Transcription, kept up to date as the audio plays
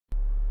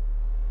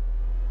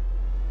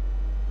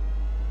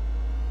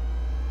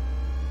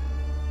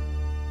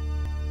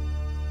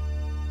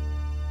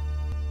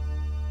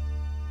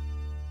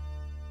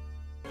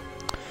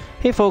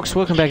Hey folks,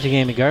 welcome back to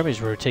Gaming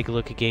Garbage, where we take a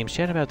look at games,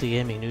 chat about the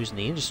gaming news in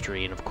the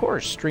industry, and of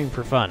course, stream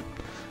for fun.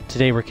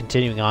 Today we're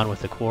continuing on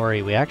with the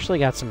Quarry. We actually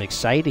got some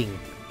exciting,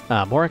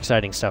 more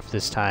exciting stuff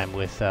this time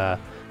with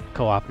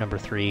co-op number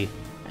 3.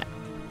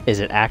 Is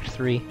it Act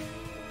 3?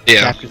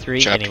 Yeah. Chapter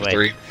 3? Chapter anyway.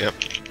 3, yep.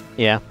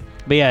 Yeah.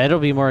 But yeah, it'll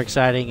be more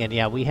exciting, and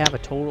yeah, we have a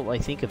total, I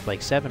think, of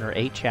like 7 or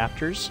 8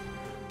 chapters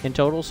in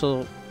total,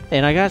 so...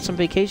 And I got some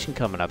vacation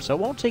coming up, so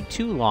it won't take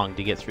too long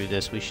to get through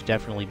this. We should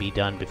definitely be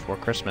done before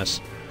Christmas.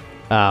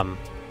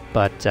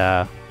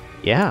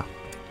 Yeah,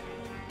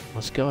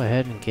 let's go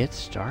ahead and get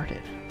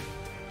started.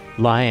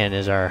 Lion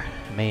is our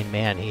main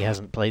man. He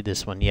hasn't played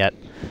this one yet.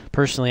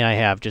 Personally, I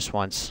have just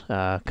once,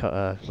 like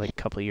a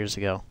couple of years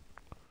ago.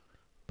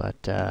 But,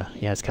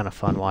 yeah, it's kind of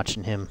fun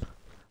watching him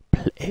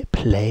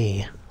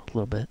play a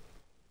little bit.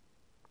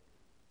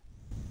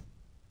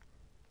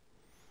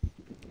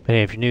 But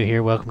hey, if you're new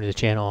here, welcome to the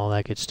channel, all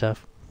that good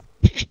stuff.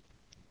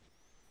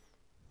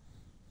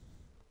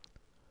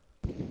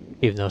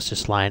 Even though it's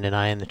just Lion and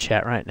I in the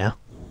chat right now.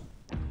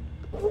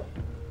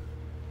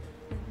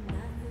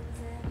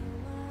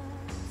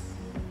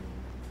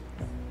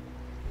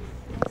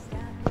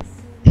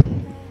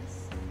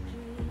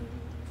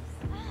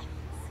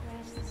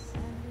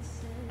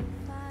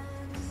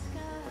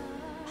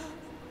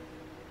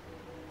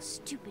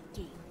 Stupid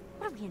game.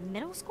 What are we, in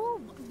middle school?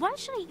 Why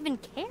should I even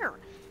care?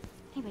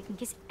 Anybody can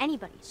kiss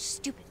anybody.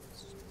 Stupid.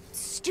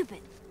 Stupid.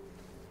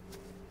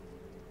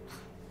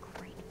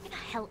 Great. Where the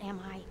hell am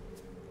I?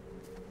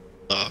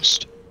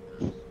 Lost.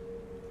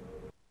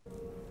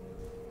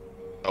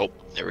 Oh,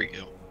 there we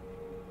go.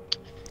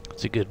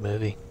 It's a good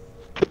movie.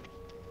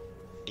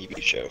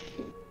 TV show.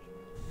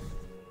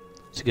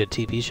 It's a good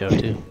TV show,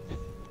 too.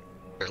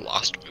 Their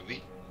Lost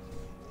movie.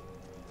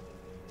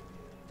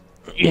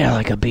 Yeah,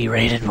 like a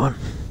B-rated one.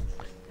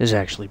 It's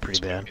actually pretty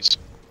bad. Movies.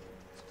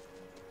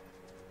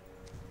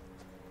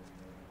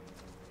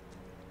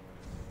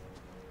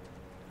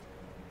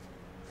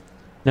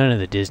 None of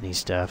the Disney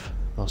stuff.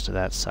 Most of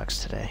that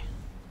sucks today.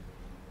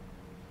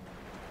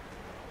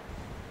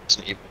 It's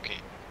an evil game.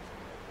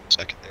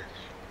 Second there.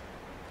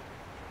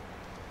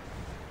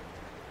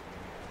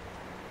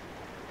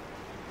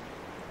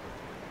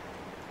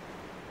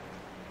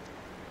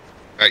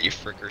 Alright, you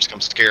frickers,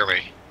 come scare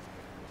me.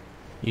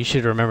 You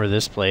should remember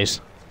this place.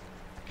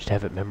 You should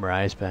have it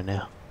memorized by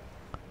now.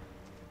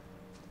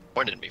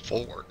 Pointed me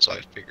forward, so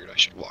I figured I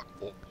should walk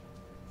forward.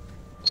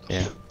 So,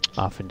 Yeah,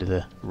 off into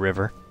the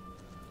river.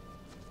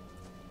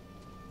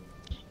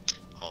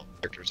 all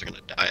characters are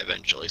gonna die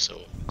eventually, so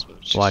it's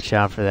just Watch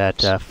out for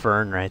that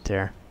fern right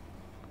there.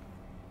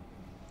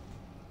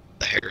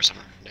 the hairs on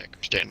her neck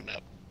are standing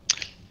up.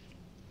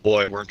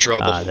 Boy, we're in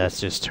trouble.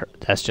 That's just her.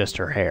 That's just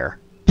her hair.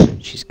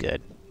 She's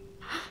good.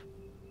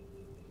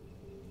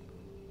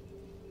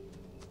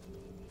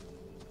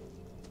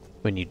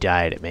 When you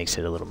dye it, it makes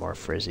it a little more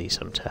frizzy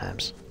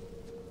sometimes.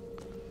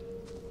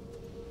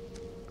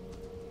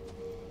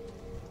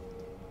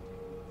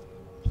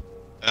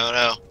 Oh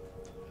no.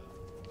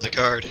 The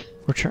card.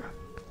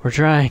 We're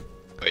trying.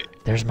 Wait.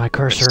 There's my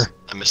cursor.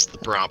 I missed the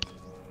prompt.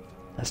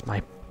 That's my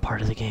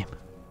part of the game.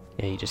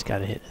 Yeah, you just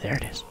gotta hit. There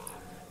it is.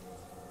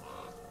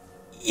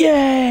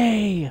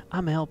 Yay!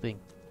 I'm helping.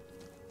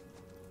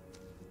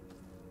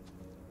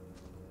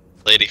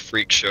 Lady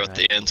Freak Show at Right.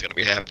 the end's gonna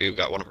be happy we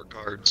got one of her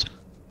cards.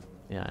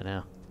 Yeah, I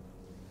know.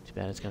 Too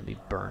bad it's gonna be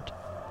burnt.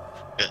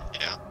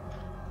 Yeah.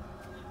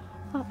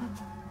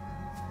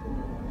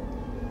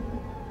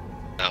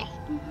 No.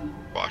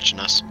 Watching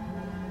us.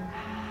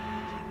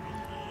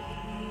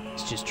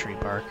 It's just tree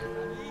bark. You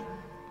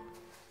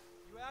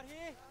out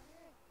here?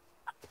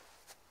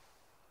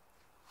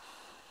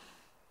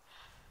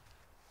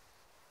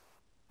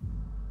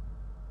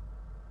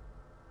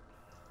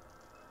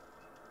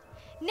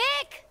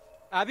 Nick!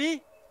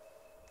 Abby?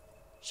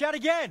 Shout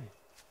again!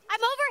 I'm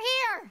over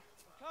here!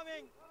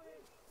 Coming!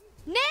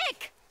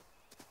 Nick!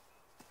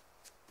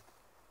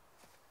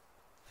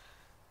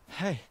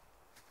 Hey.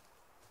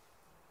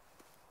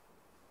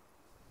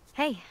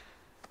 Hey.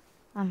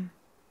 Hi.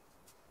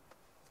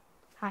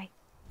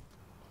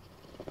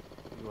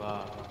 You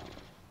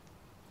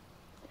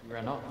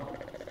ran off.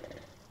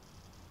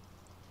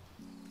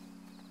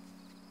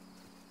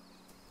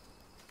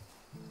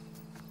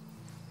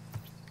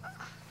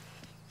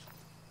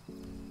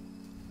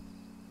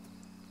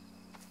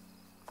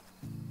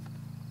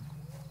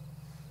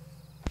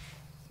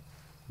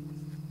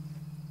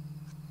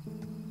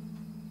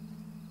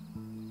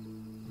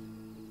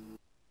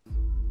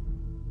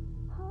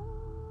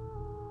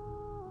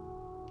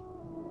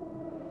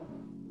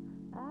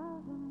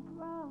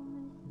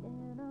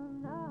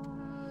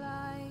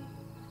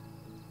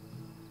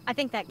 I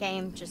think that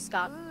game just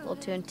got a little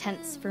too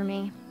intense for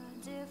me.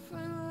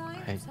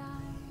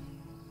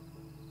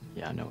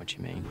 Yeah, I know what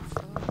you mean.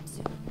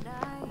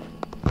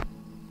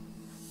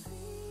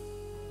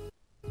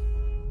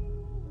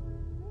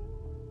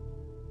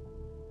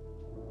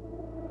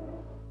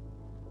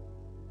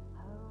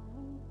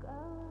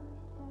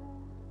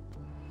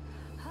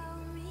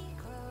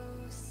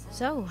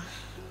 So,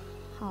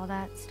 all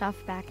that stuff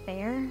back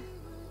there,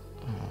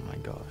 Oh my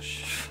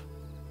gosh.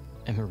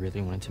 Emma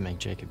really wanted to make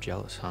Jacob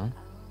jealous, huh?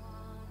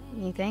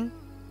 You think?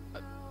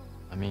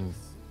 I mean,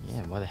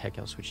 yeah, why the heck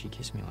else would she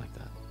kiss me like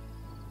that?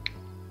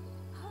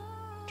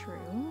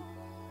 True.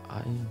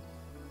 I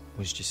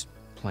was just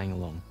playing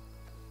along.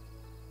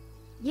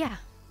 Yeah.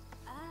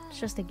 It's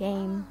just a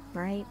game,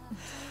 right?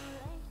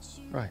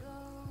 Right.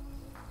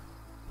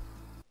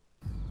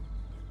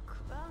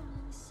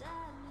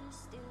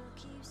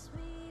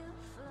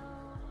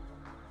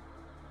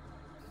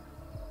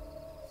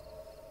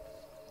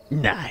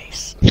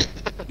 Nice.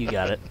 You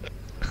got it.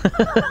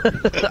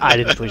 I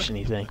didn't push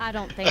anything. I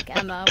don't think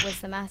Emma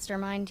was the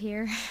mastermind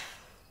here.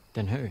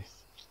 Then who?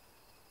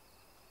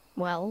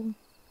 Well,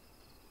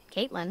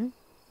 Caitlin.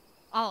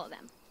 All of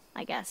them,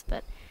 I guess,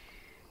 but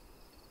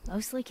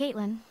mostly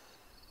Caitlin.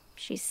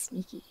 She's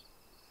sneaky.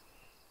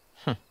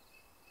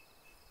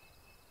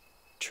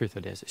 Truth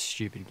or dare's a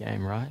stupid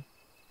game, right?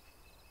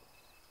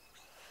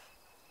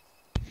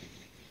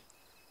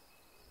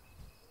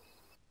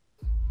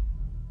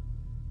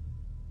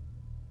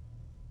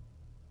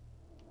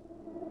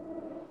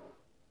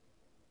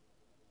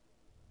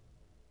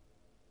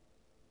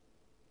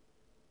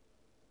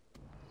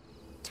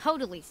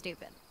 Totally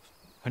stupid.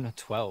 We're not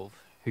 12.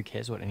 Who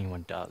cares what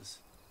anyone does?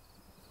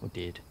 Or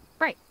did?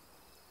 Right.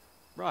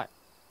 Right.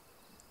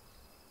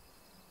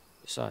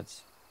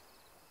 Besides,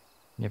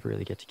 you never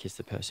really get to kiss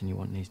the person you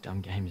want in these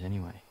dumb games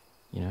anyway,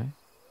 you know?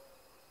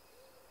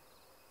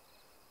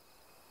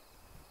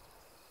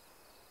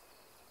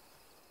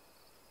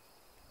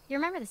 You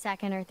remember the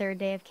second or third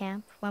day of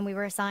camp when we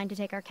were assigned to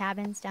take our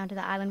cabins down to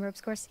the island ropes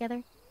course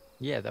together?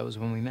 Yeah, that was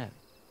when we met.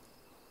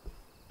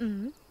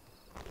 Mm-hmm.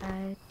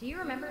 Do you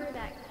remember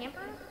that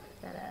camper?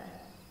 That,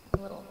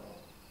 little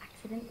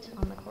accident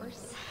on the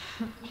course?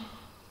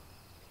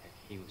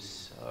 He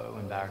was so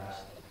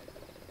embarrassed.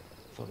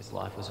 Thought his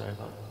life was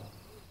over.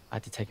 I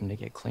had to take him to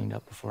get cleaned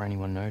up before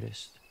anyone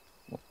noticed.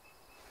 Well,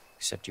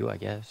 except you, I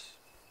guess.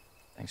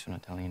 Thanks for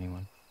not telling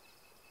anyone.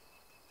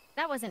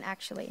 That wasn't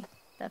actually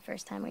the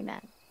first time we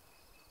met.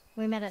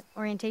 We met at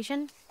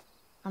orientation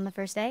on the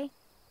first day.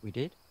 We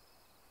did?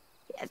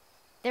 Yeah,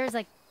 there was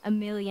like a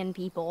million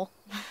people.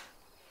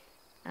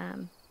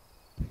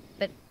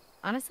 But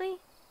honestly,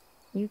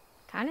 you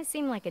kind of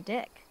seem like a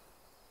dick.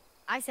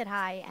 I said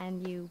hi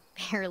and you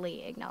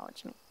barely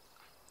acknowledged me.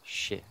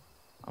 Shit.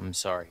 I'm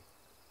sorry.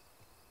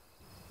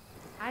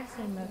 I've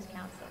seen most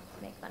counselors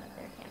make fun of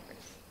their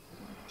campers.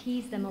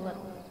 Tease them a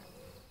little.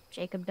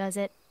 Jacob does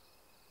it.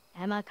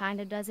 Emma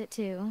kind of does it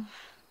too.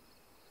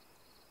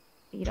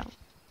 But you don't.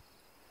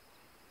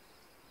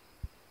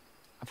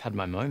 I've had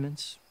my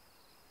moments.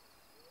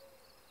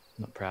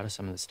 I'm not proud of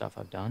some of the stuff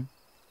I've done.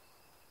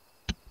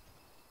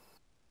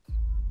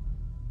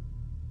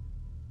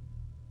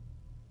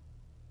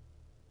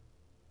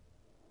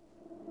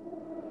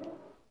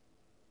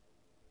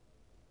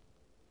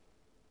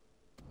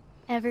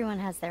 Everyone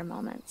has their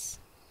moments.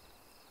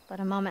 But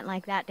a moment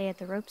like that day at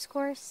the ropes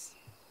course,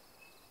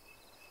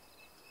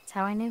 that's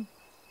how I knew.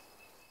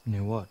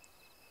 Knew what?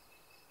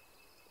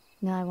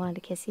 Knew I wanted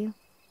to kiss you.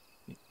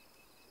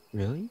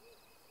 Really?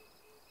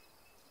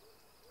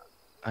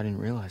 I didn't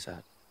realize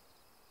that.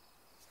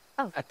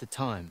 Oh. At the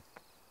time.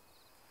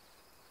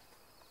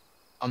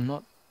 I'm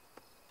not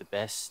the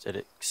best at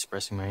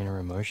expressing my inner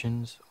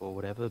emotions or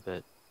whatever,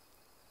 but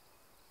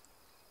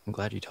I'm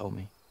glad you told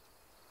me.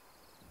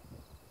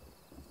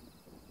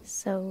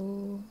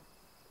 So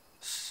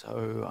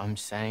I'm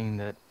saying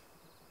that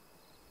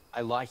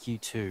I like you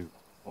too,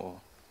 or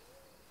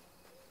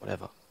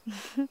whatever.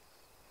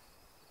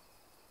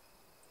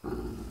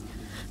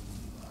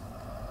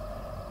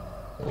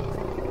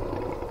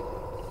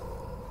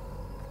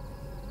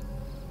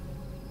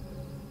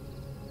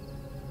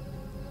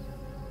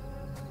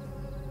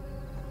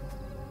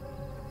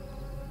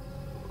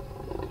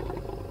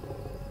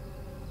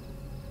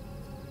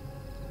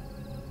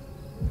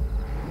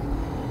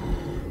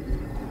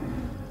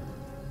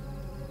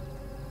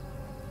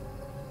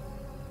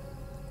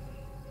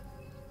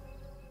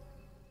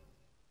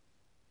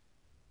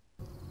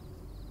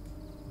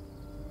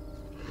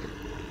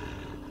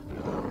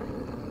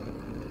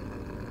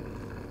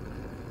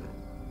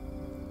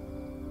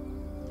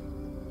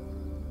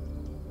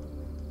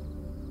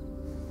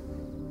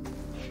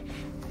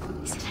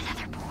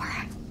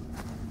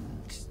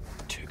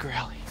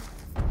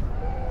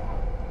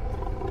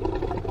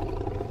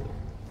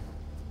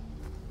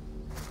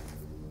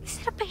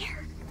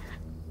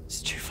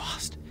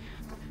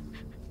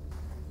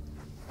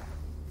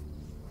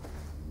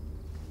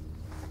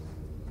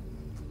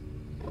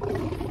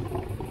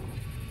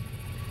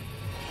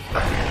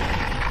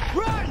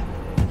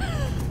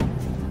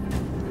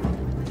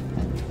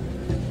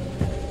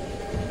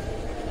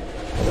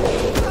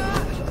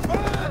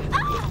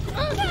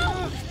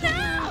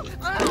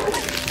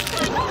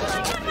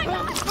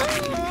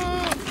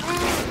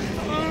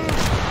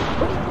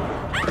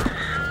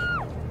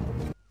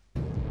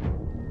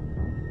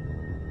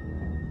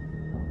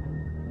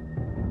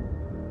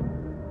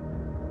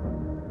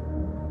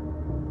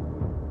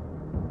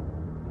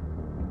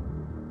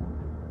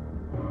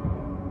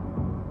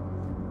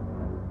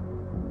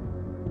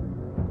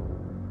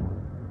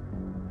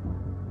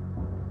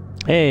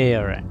 Hey,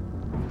 alright.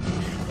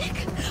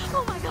 Nick!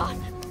 Oh my god!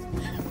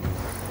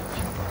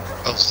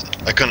 Oh,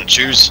 I couldn't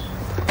choose.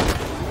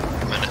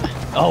 A minute.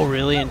 Oh,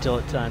 really? Until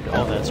it timed.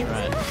 Oh, that's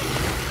right.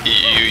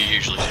 You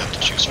usually have to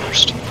choose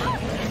first.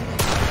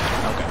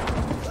 Okay.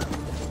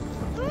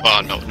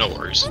 No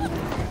worries.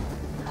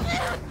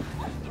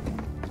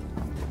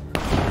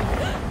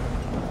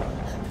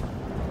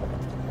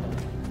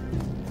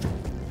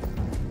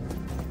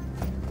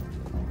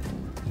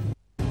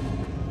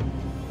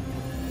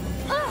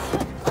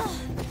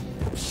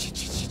 Shit.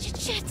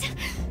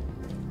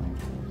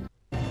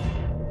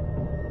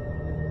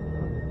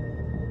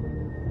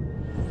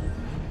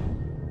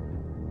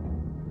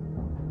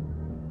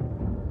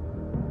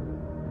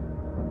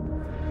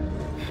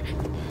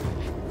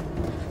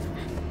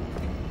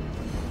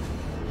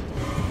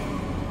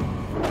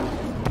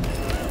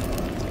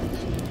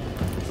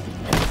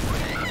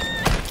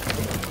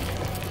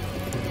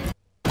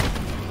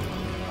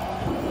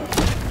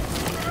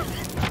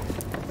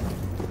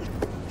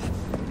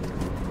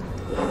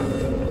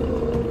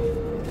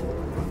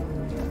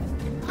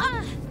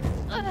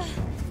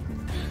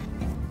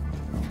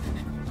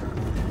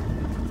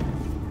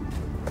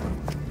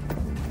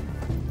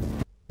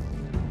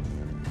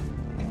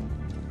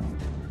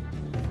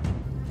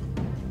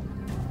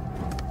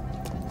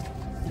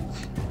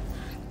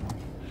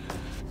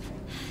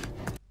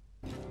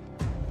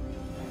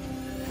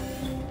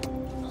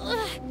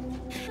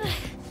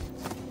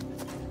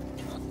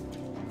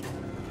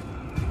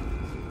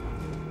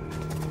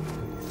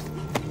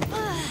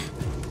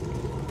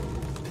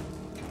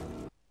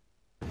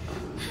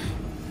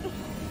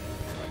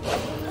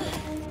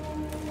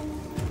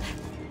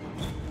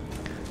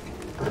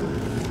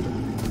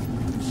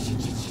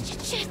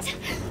 Shit.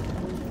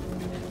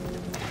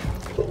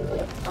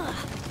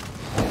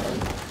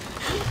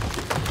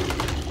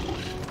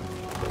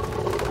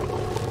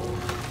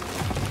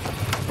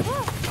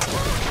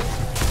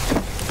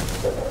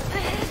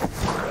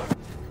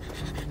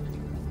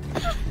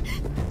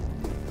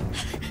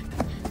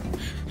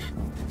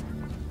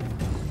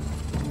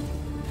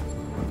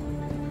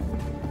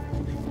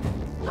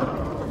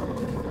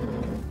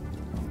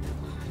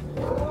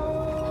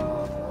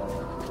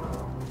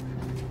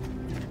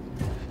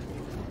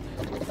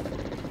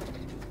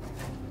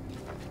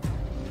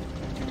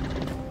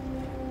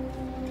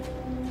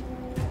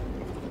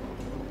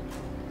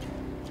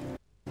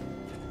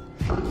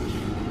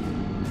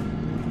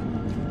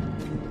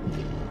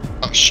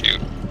 Oh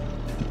shoot.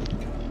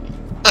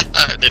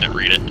 I didn't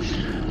read it.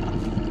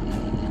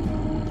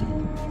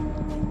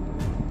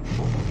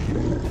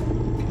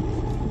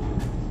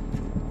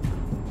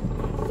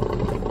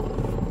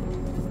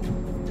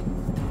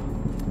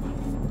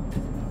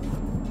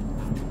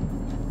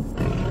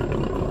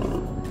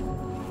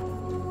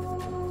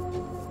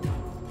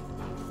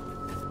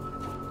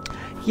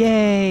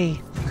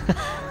 Yay!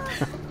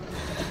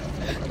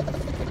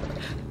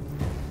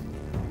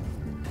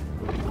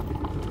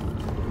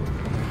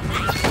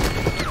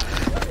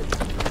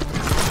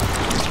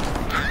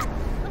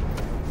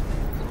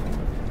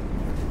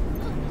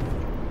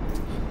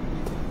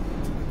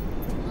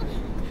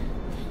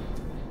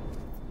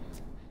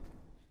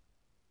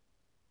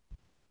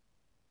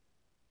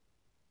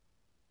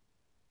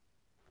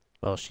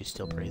 Well, she's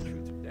still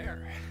breathing.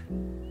 There.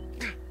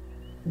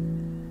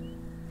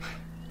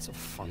 It's a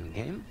fun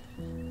game.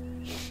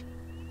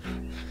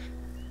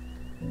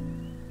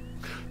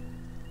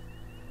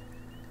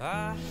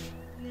 I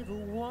never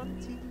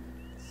wanted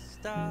to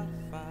start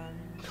a fire.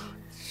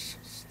 So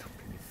stupid.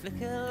 You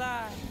flicker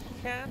like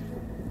a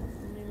candle,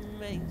 and it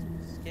makes me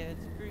scared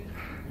to breathe.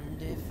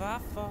 And if I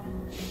fall,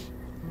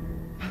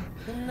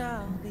 then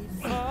I'll be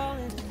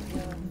falling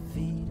under the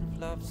feet of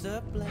love's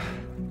a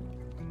blame.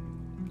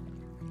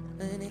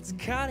 And it's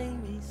cutting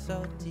me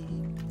so deep,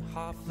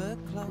 half a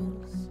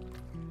close.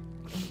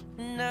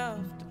 Enough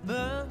to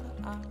burn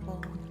what I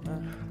won't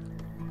burn.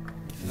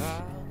 If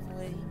I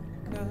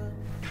wake up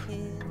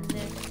here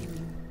next to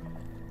you,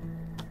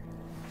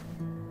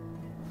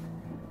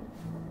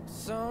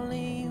 it's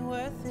only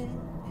worth it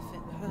if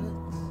it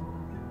hurts.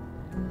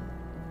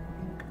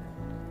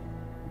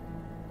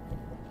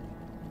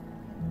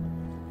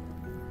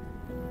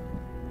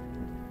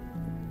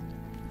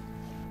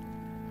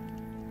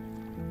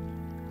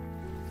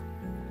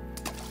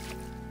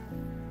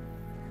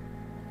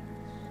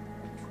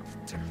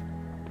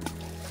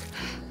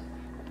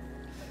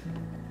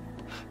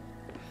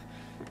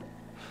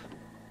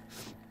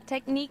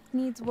 Technique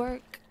needs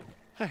work.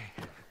 Hey.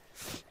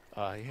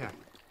 Yeah.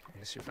 I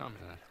guess you found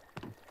me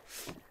then.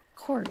 Of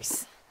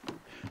course.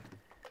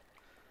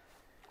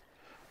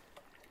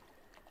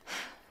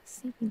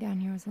 Sneaking down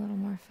here was a little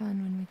more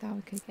fun when we thought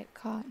we could get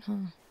caught, huh?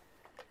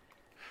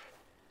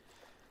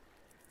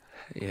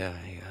 Yeah,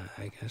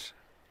 I guess.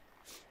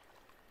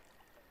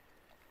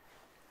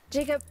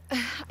 Jacob,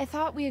 I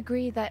thought we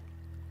agreed that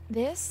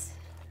this,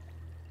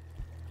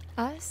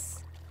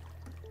 us,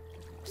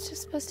 was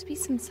just supposed to be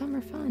some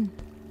summer fun.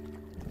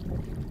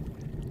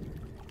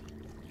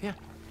 Yeah.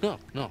 No.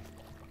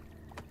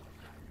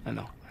 I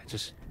know.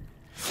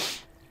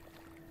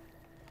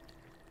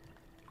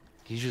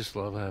 You just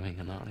love having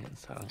an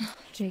audience, huh?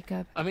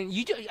 Jacob. I mean,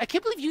 I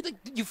can't believe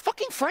you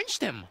fucking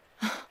Frenched him.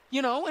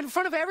 You know, in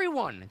front of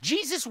everyone.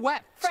 Jesus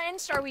wept.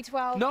 French? Are we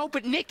 12? No,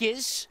 but Nick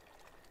is.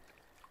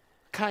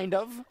 Kind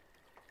of.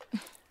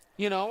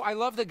 You know, I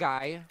love the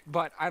guy,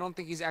 but I don't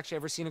think he's actually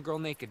ever seen a girl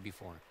naked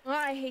before. Well,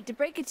 I hate to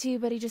break it to you,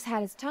 but he just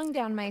had his tongue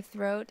down my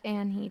throat,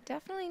 and he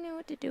definitely knew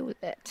what to do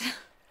with it.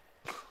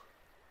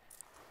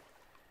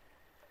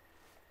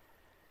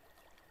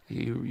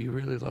 You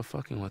really love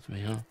fucking with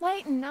me, huh?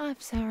 Lighten up,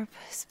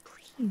 Sourpuss,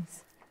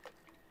 please.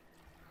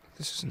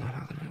 This is not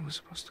how the night was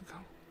supposed to go.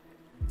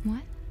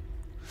 What?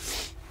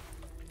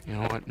 You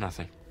know what?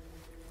 Nothing.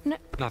 No.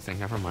 Nothing.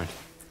 Never mind.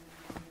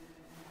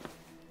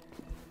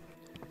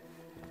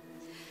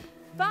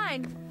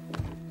 Fine.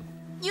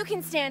 You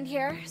can stand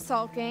here,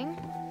 sulking,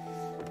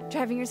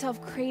 driving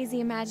yourself crazy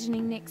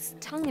imagining Nick's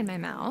tongue in my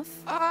mouth.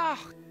 Ah!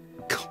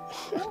 Come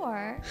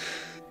on.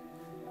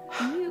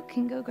 Or you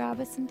can go grab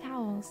us some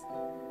towels.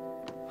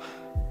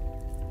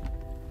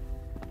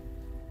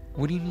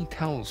 What do you need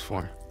towels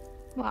for?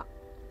 Well,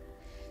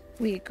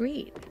 we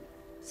agreed.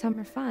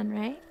 Summer fun,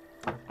 right?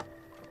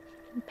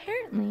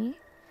 Apparently,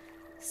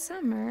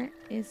 summer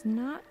is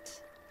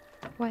not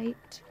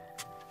quite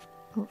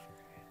over.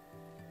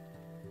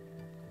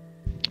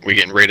 We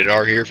getting rated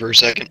R here for a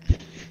second?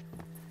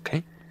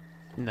 Okay.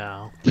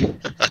 No.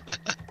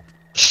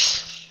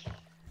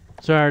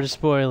 Sorry to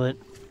spoil it,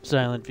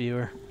 silent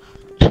viewer.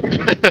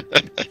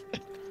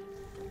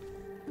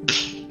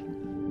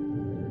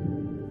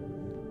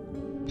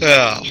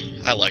 Oh,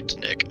 I liked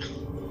Nick.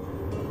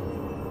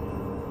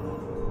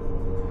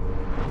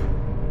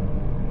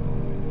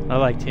 I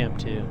liked him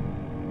too.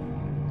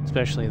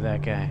 Especially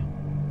that guy.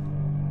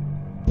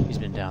 He's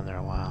been down there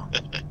a while.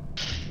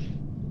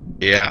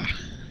 Yeah.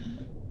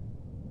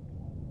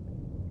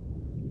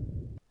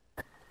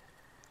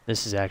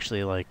 This is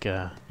actually like,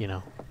 you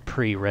know,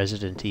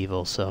 pre-Resident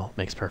Evil, so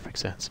makes perfect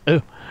sense.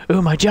 Ooh,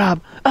 ooh, my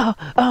job! Oh,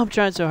 I'm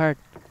trying so hard.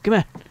 Come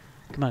on.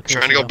 Come on, Cursor,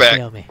 Trying to go don't back.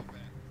 fail me.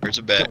 Where's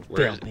the bed? Don't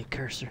Where fail is it? me,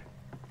 Cursor.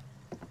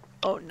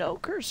 Oh no,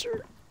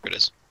 Cursor. There it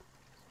is.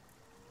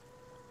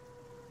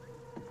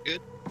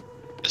 Good.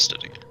 Missed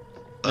it again.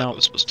 Thought No, it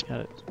was supposed to. got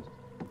it.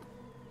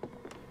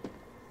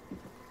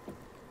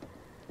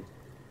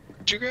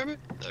 Did you grab it?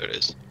 There it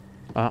is.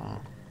 Uh-oh.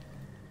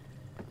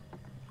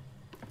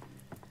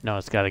 No,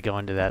 it's got to go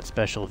into that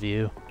special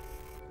view.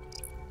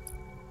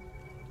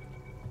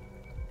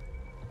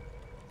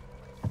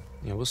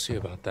 Yeah, we'll see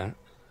about that.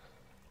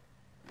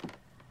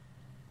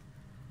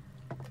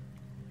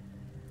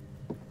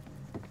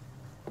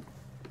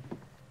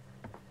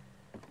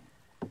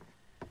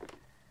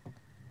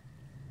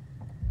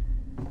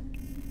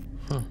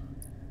 Huh.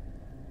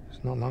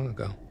 It's not long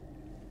ago.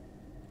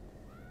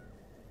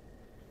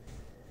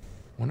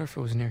 Wonder if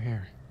it was near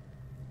here.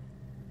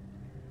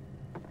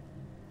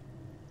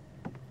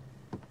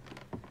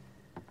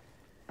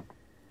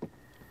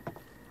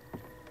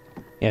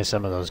 Yeah,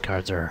 some of those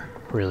cards are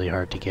really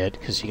hard to get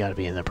because you got to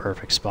be in the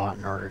perfect spot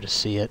in order to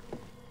see it.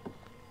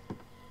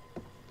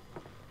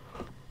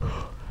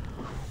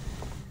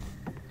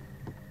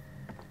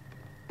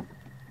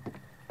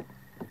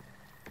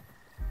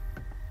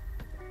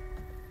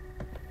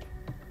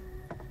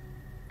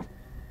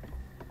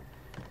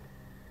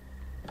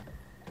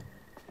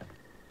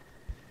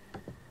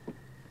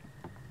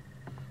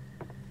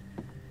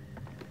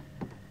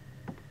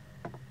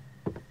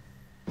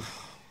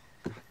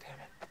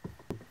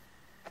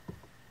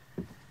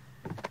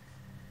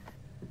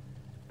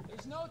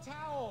 There's no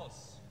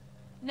towels.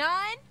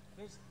 None?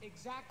 There's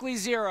exactly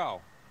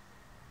 0.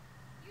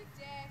 You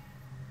dick.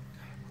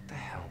 What the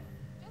hell?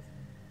 Just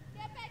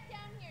get back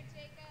down here,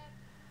 Jacob.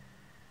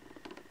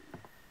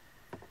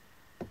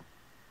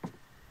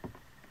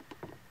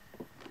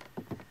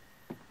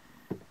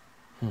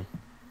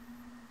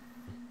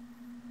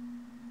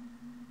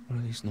 What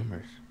are these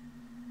numbers?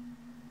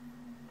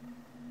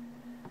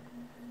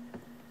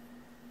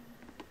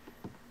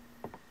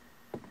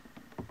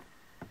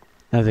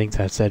 I think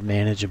that said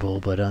manageable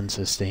but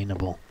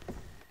unsustainable.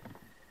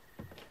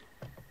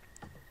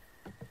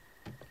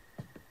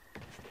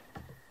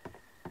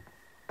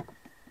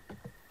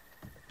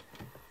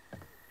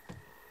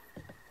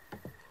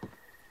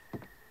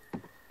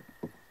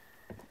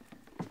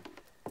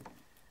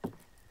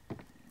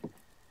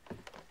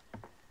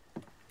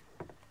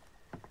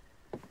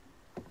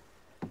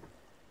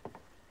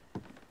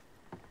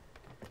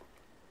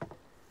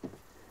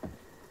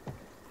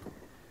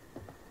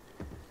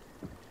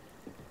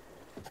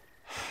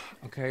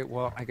 Okay,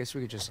 well, I guess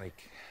we could just,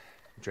 like,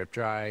 drip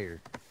dry,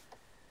 or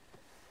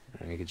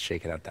you could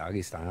shake it out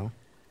doggy style.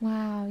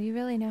 Wow, you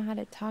really know how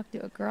to talk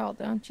to a girl,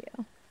 don't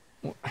you?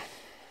 Well,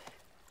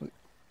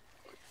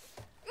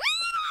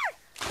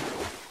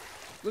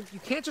 look, you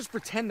can't just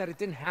pretend that it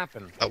didn't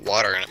happen. That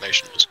water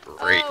animation was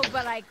great. Oh,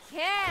 but I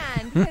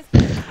can. 'Cause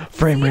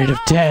Frame rate of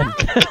 10. I'm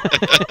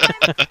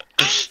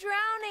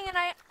drowning, and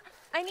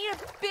I need a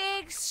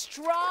big,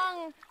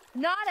 strong,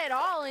 not at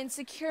all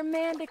insecure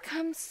man to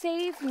come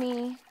save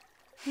me.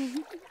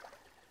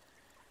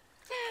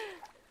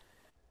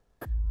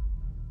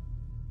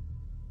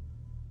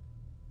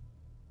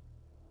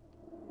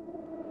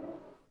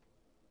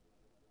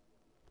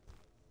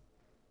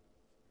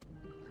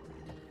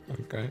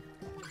 Okay.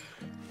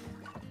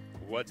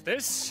 What's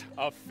this?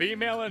 A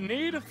female in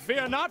need?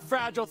 Fear not,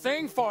 fragile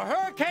thing, for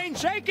Hurricane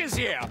Jake is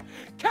here!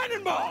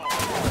 Cannonball!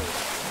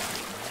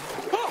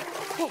 Oh,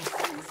 oh,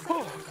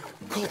 oh.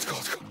 Cold,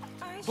 cold, cold.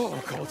 Oh,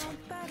 cold.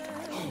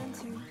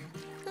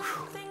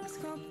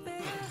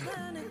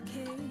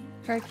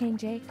 Hurricane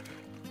Jake.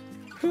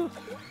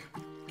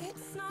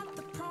 It's not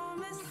the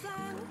promised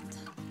land,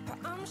 but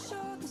I'm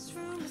sure this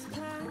room is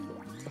planned.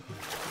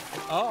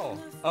 Oh,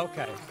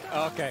 okay.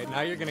 Okay, now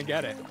you're gonna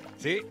get it.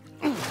 See?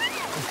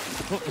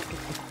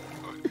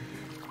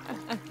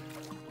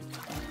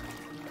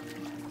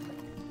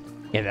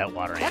 Yeah, that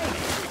water animation.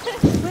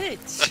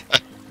 Bitch!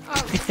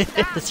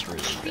 Oh, It's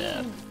really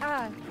bad.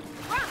 Rock.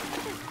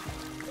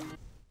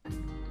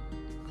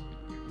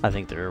 I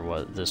think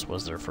this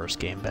was their first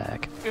game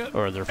back,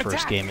 or their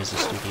first game as a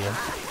studio.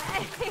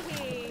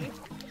 Hey.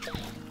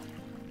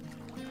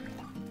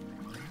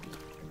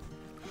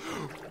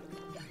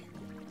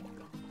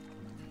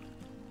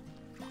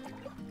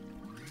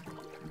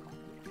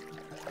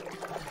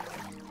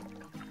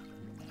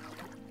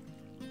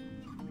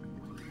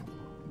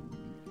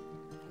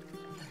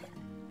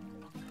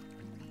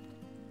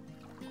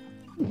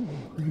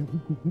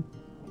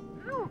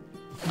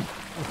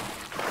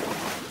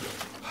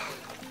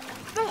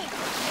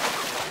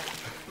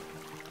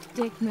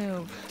 Dick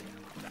move.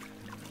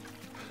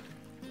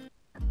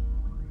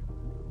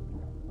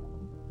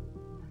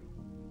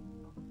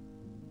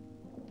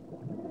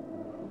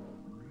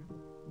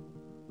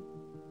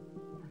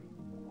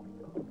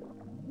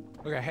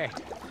 Okay, hey.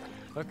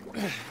 Look.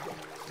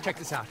 Check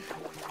this out.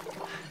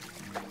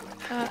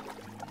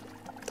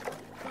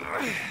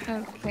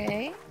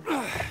 Okay.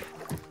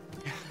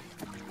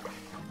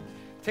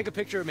 Take a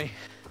picture of me.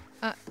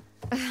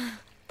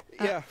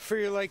 Yeah, for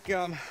your, like,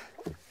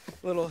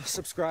 little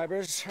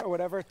subscribers or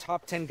whatever.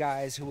 Top 10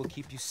 guys who will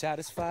keep you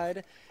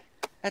satisfied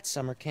at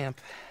summer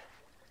camp.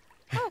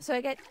 Oh, so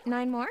I get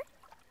 9 more?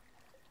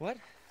 What?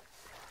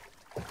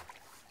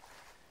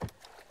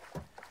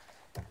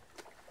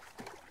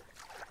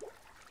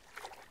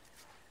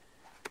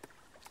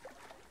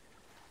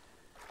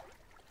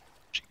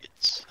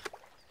 Jeez.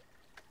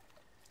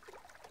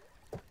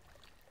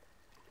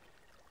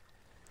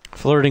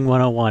 Flirting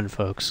 101,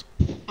 folks.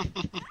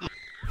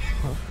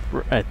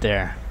 Right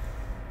there.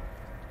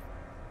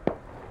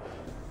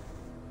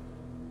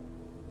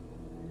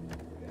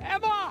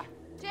 Emma!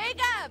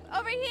 Jacob,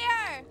 over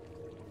here!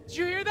 Did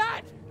you hear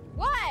that?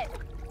 What?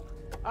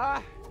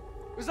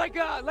 It was like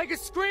a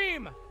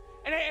scream.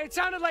 And it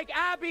sounded like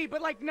Abby,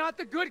 but like not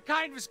the good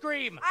kind of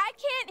scream. I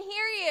can't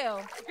hear you.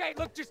 Okay,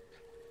 look,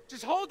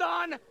 just hold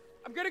on.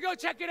 I'm gonna go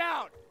check it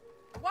out.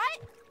 What?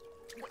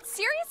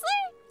 Seriously?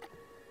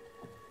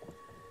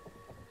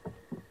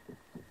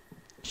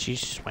 She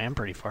swam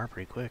pretty far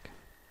pretty quick.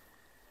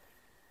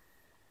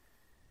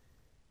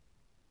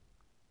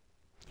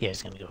 Yeah,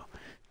 he's gonna go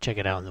check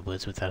it out in the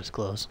woods without his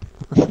clothes.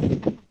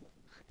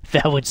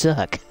 That would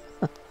suck.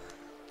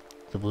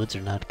 The woods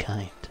are not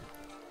kind.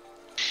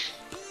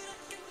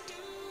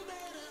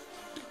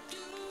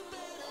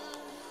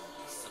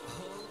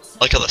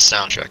 I like how the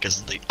soundtrack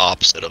is the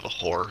opposite of a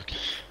horror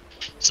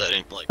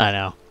setting, like I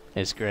know.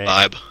 It's great.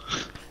 vibe.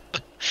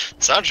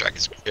 Soundtrack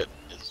is good.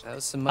 That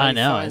was some I mighty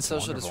know, fine it's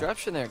social wonderful.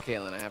 disruption there,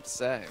 Caitlin, I have to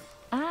say.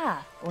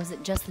 Ah, was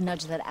it just the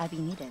nudge that Abby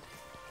needed?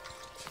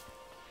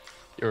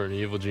 You're an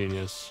evil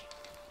genius.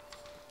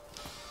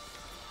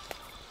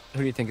 Who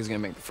do you think is going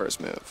to make the first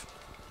move?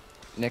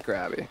 Nick or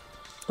Abby?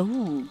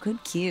 Ooh,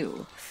 good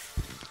cue.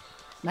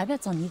 My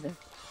bet's on neither.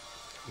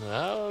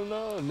 I don't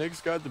know. Nick's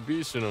got the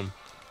beast in him.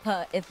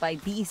 If by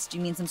beast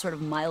you mean some sort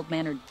of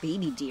mild-mannered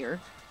baby deer.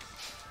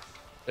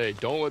 Hey,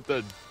 don't let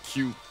that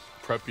cute,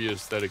 preppy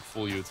aesthetic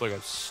fool you. It's like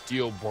a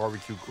steel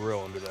barbecue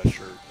grill under that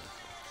shirt.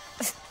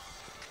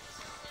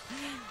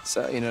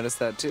 So, you noticed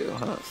that too,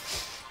 huh?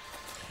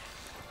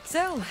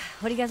 So,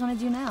 what do you guys want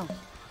to do now?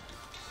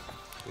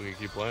 We can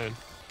keep playing.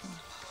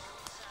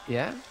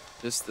 Yeah?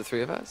 Just the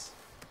three of us?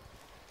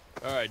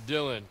 All right,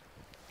 Dylan.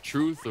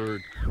 Truth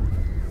or...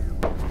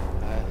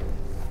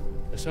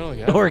 That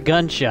sounded like Or Abby.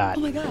 gunshot.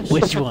 Oh my gosh.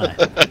 Which one?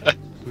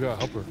 We gotta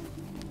help her.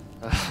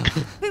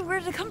 Wait, where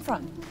did it come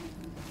from?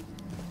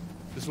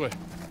 This way.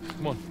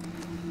 Come on.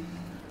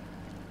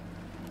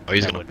 Oh,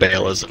 he's That gonna would be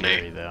bail, pretty isn't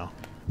scary, he? though.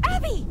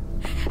 Abby!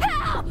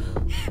 Help!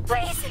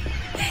 Please!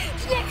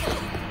 Nick!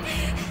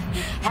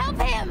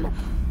 Help him!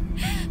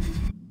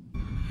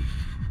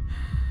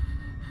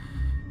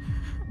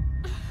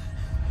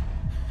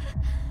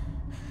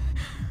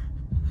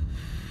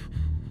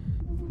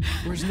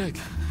 Where's Nick?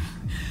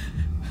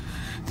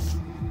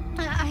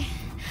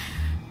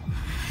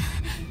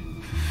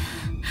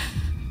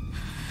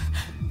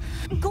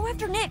 Go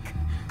after Nick!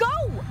 Go!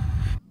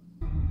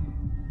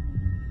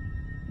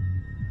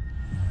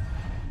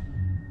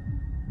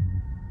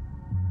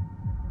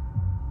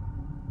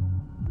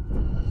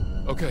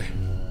 Okay.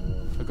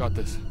 I got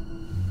this.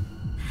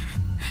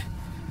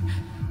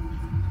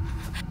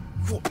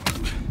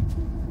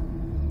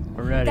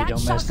 We're ready. That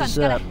Don't mess shotgun's this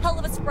got up. a hell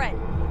of a spread.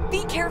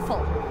 Be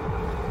careful.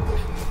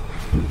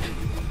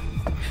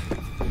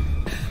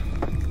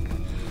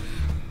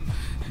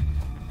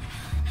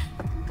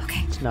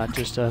 not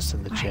just us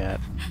in the chat.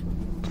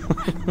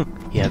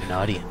 You have an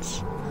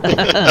audience.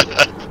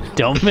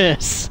 Don't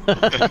miss.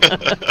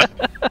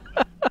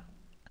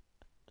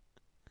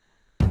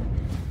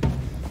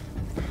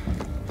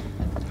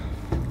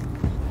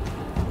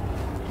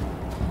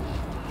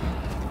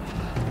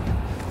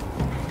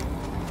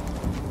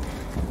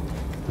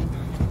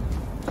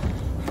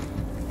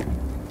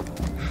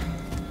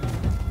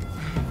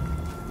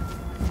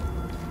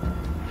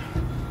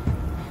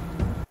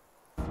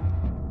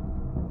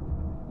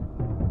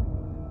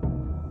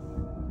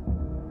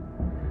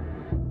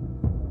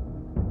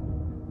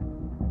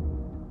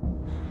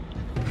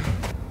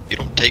 You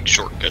don't take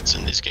shortcuts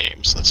in these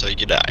games. That's how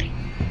you die.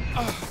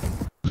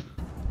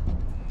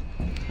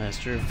 That's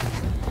true.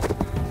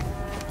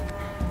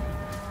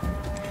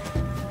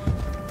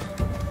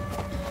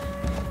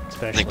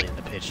 Especially in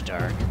the pitch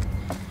dark.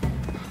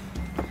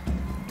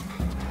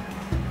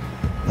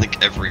 I think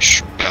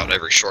about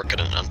every shortcut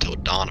in Until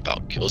Dawn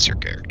about kills your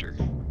character.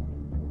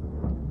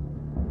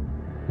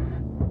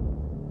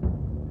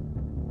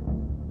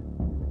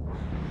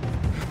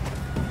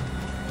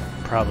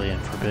 Probably in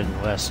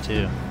Forbidden West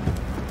too.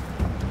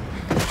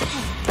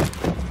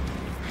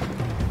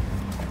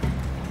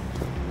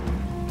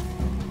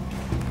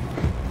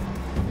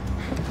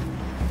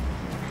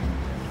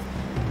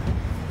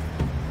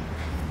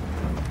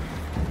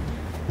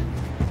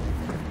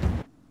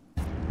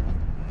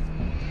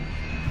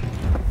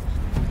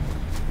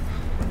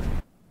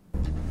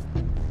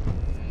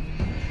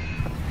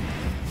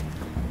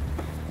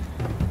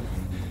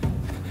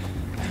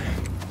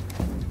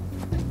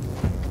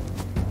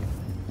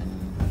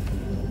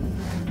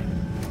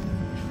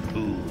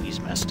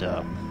 Messed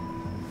up.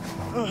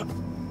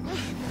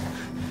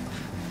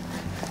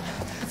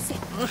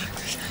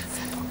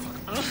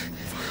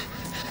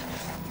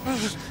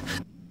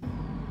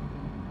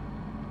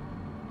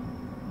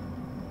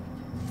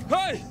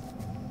 Hey!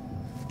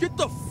 Get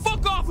the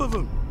fuck off of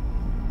him!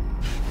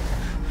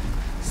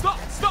 Stop!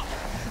 Stop!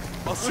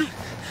 I'll shoot!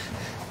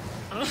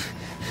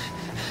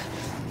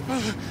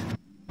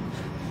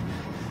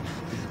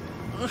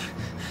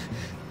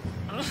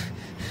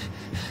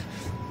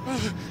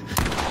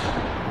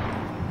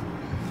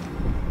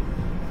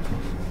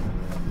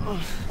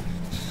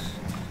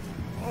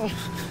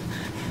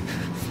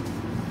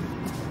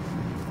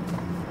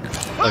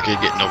 Lucky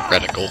to get no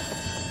reticle.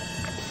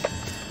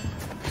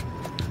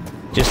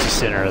 Just the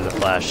center of the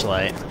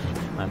flashlight.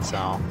 That's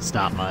all. It's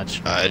not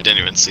much. I didn't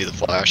even see the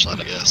flashlight,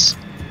 I guess.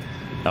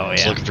 Oh, I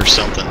was yeah. looking for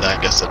something that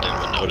I guess I didn't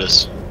even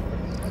notice.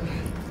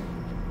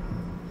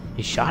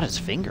 He shot his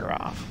finger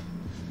off.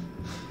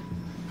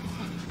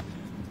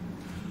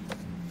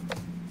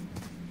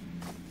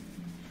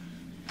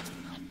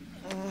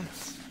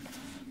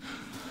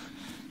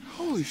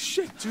 Holy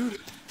shit, dude.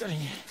 Gotta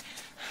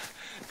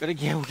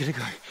get, we gotta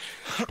go.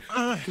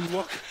 Can you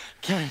walk?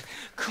 Can.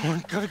 Come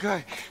on, gotta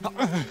go. Come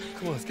on,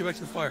 let's get back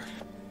to the fire.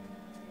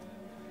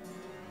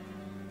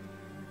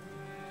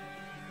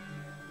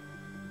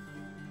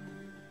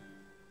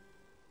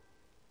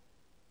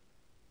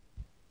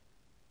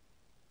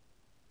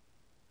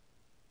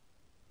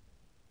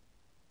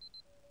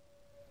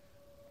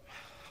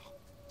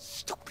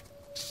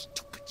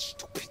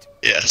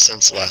 Yeah,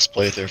 since the last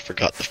playthrough, I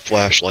forgot the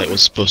flashlight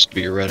was supposed to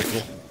be a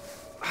reticle.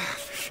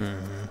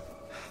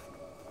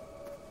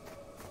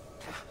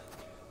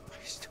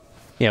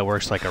 Yeah, it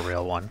works like a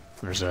real one.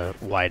 There's a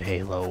wide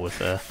halo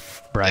with a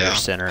brighter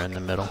center in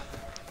the middle.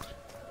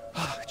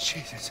 Oh,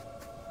 Jesus.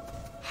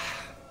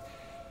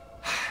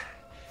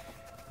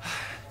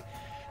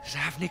 There's a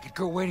half-naked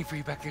girl waiting for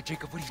you back there,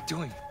 Jacob. What are you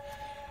doing?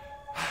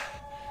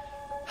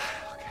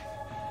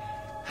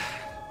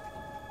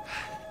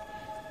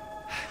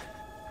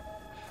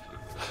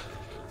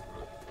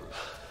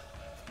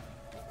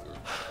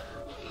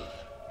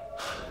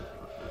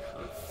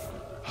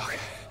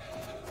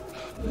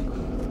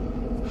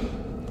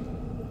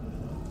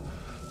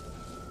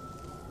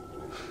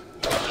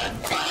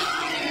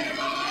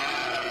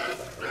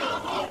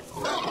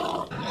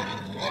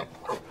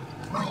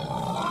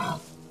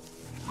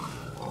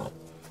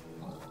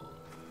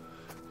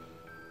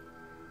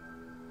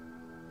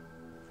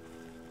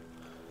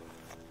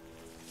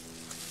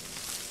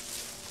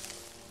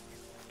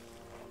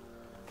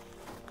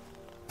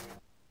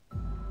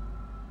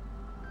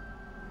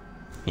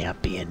 Yeah,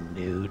 being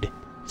nude.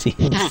 Is he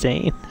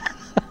insane?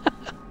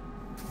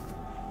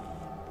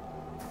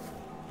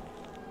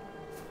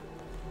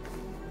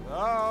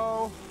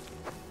 Hello?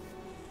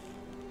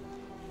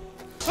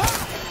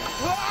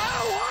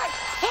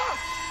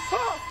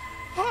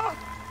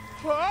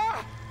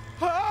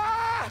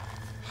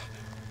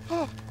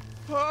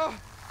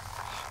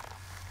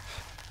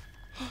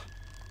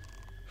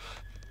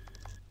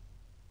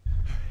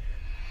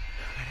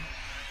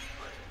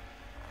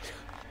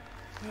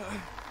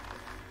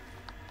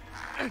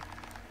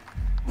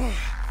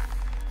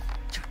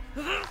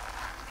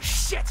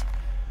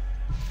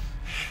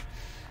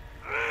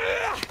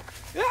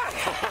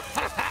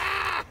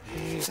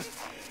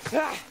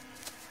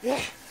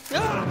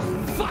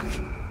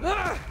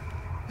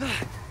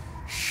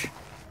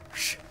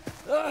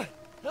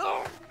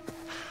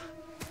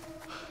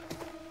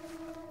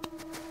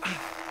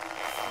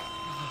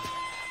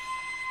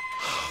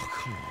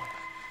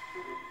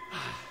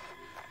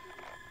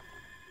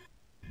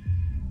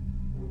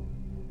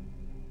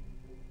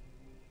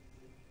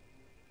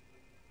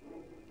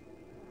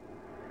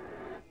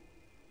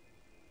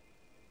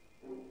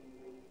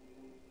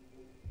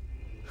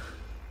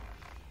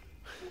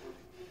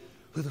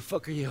 Who the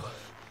fuck are you?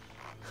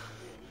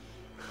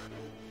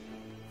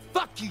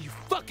 Fuck you, you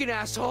fucking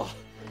asshole!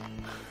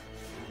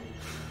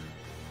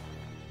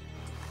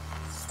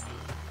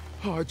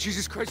 Oh,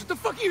 Jesus Christ, what the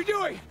fuck are you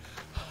doing?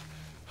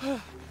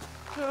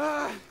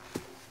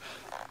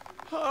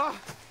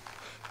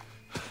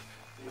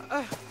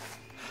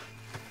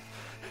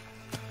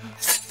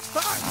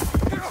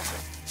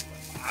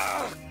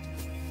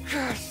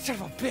 God, son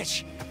of a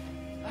bitch!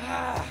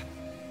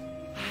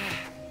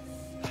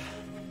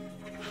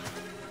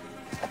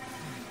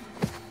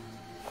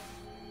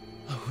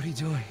 Oh, what are you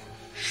doing?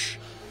 Shh.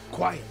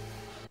 Quiet.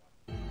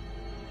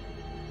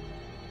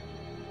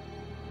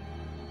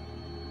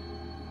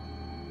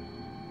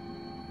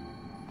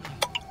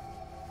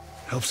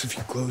 Helps if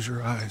you close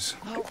your eyes.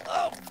 Oh,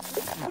 oh!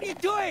 What are you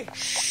doing?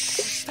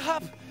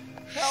 Stop!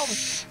 Help!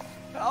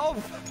 Help!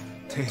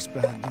 Tastes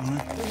bad, don't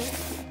it?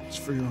 It's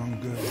for your own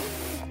good.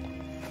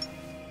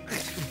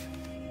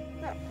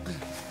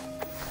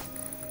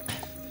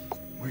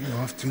 Where are you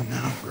off to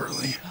now,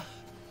 girlie?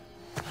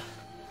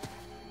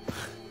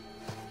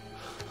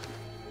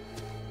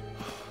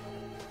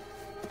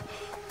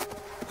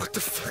 What the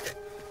fuck?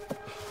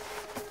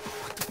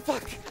 What the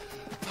fuck?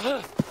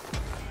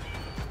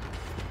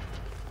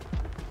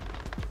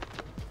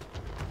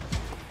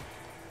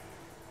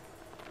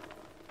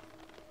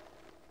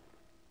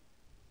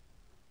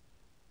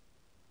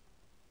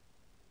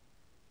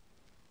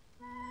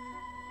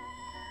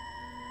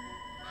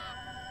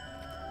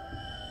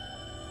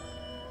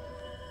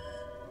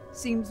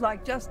 Seems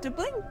like just a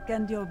blink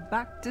and you're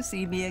back to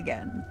see me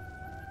again.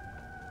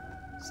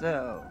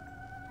 So,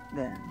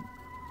 then,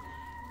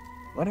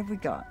 what have we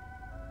got?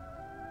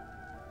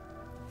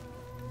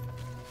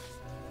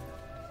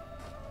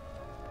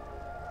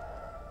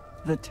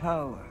 The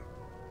tower.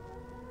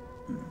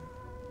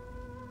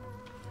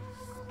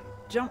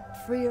 Jump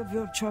free of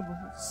your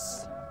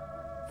troubles.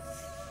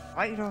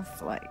 Fight or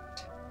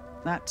flight.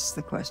 That's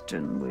the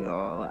question we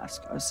all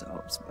ask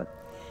ourselves, but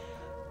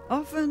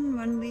often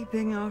when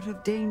leaping out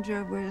of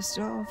danger, we're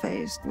still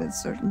faced with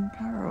certain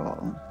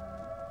peril.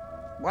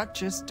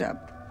 Watch your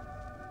step.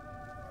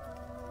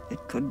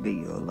 It could be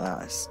your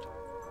last.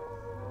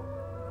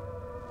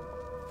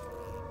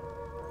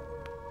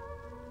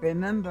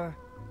 Remember,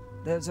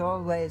 there's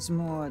always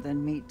more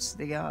than meets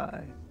the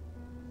eye.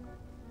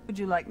 Would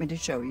you like me to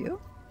show you?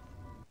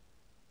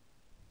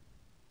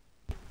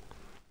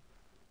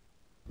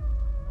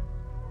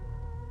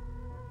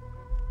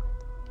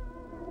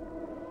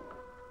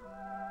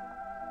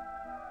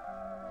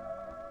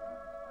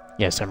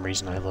 Yeah, some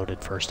reason I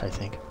loaded first, I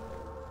think.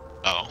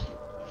 Oh.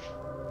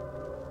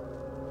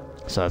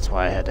 So that's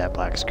why I had that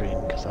black screen,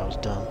 because I was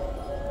dumb.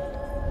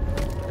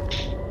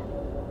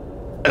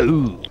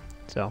 Oh!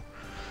 So,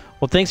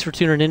 well, thanks for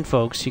tuning in,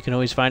 folks. You can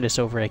always find us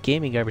over at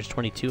Gaming Garbage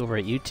 22 over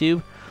at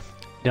YouTube.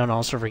 Don't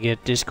also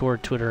forget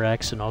Discord, Twitter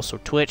X, and also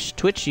Twitch.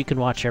 Twitch, you can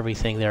watch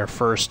everything there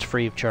first,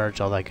 free of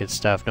charge, all that good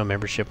stuff. No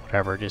membership,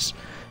 whatever. Just,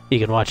 you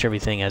can watch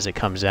everything as it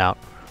comes out.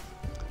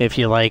 If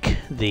you like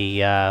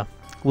the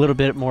little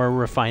bit more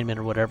refinement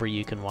or whatever,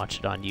 you can watch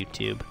it on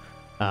YouTube,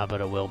 but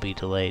it will be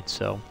delayed.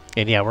 So,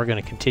 and yeah, we're going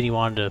to continue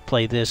on to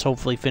play this,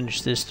 hopefully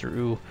finish this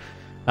through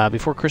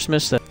before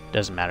Christmas. That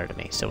doesn't matter to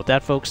me. So with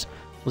that, folks,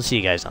 we'll see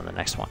you guys on the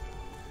next one.